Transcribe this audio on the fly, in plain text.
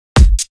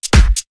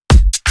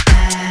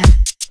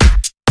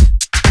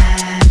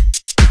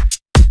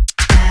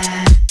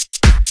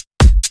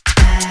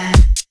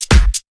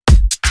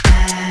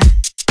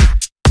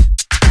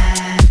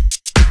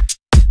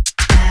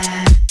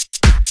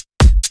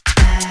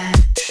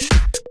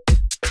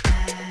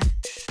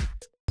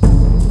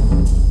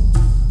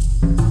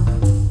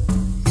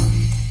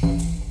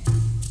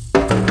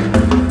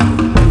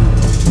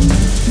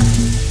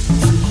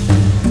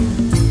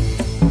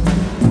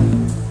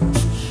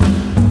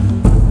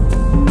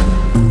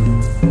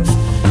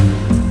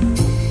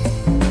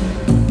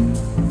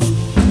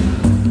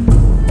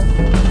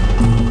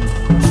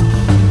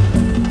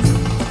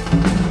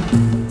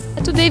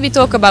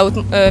talk about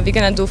we're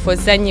gonna do for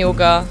Zen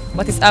yoga,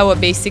 what is our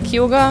basic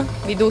yoga.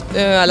 We do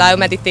allow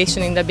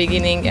meditation in the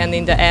beginning and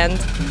in the end.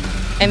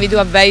 And we do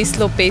a very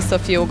slow pace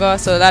of yoga,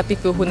 so a lot of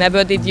people who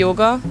never did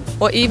yoga,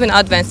 or even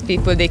advanced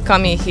people, they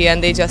come in here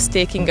and they're just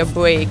taking a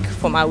break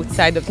from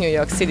outside of New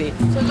York City.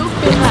 So look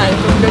behind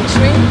from the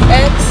tree,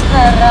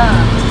 exhale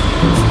around.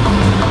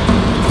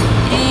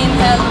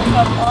 Inhale,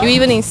 look up. You're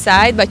even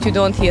inside, but you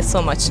don't hear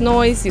so much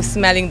noise, you're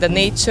smelling the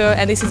nature,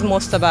 and this is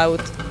most about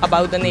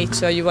the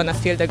nature. You want to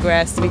feel the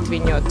grass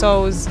between your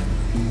toes.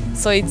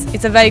 So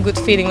it's a very good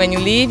feeling when you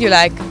leave, you're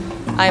like,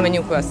 I'm a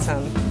new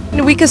person.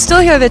 We can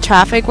still hear the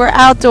traffic. We're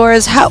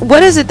outdoors.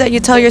 What is it that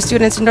you tell your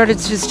students in order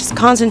to just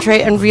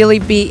concentrate and really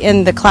be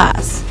in the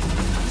class?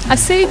 I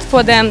say it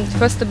for them,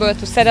 first of all,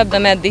 to set up the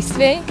mat this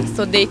way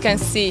so they can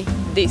see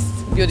this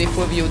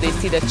beautiful view. They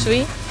see the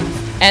tree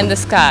and the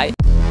sky.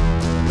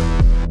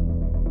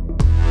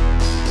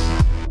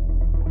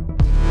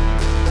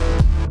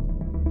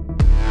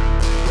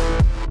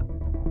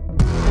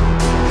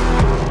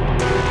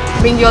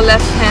 Bring your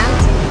left hand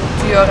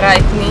to your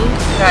right knee,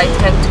 right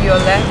hand to your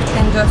left,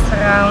 and just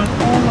round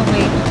all the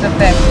way to the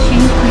back, chin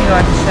to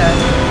your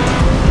chest.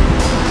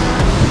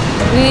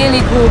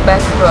 Really go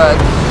backward.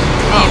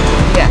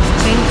 Yes,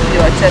 chin to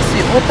your chest. So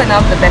you open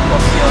up the back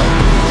of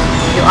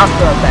your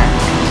upper back.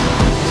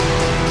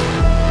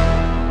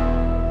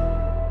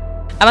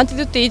 I wanted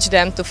to teach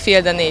them to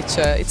feel the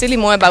nature. It's really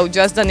more about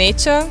just the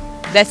nature.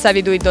 That's why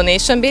we do it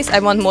donation-based. I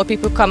want more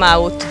people to come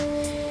out.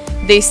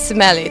 They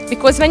smell it.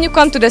 Because when you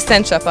come to the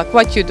Central Park,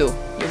 what you do?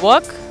 You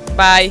walk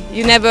by,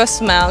 you never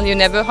smell, you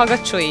never hug a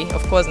tree.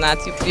 Of course not,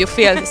 you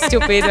feel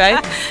stupid,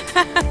 right?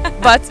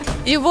 But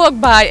you walk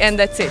by and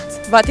that's it.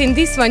 But in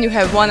this one you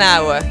have 1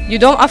 hour. You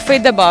don't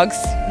afraid the bugs.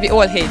 We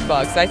all hate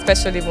bugs, right?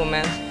 Especially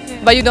women.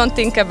 Yeah. But you don't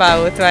think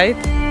about, right?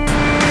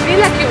 Feel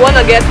like you want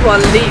to get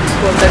one leaf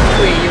from the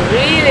tree. You're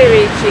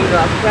really reaching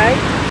up,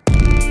 right?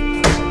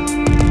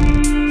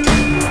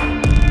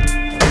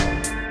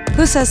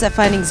 Who says that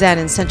finding Zen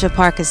in Central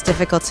Park is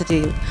difficult to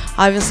do?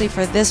 Obviously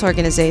for this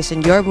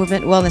organization, Your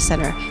Movement Wellness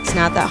Center, it's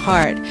not that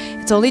hard.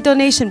 It's only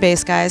donation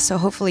based, guys, so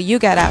hopefully you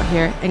get out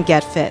here and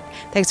get fit.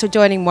 Thanks for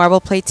joining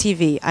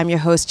MarblePlayTV. I'm your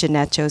host,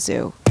 Jeannette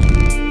Josue.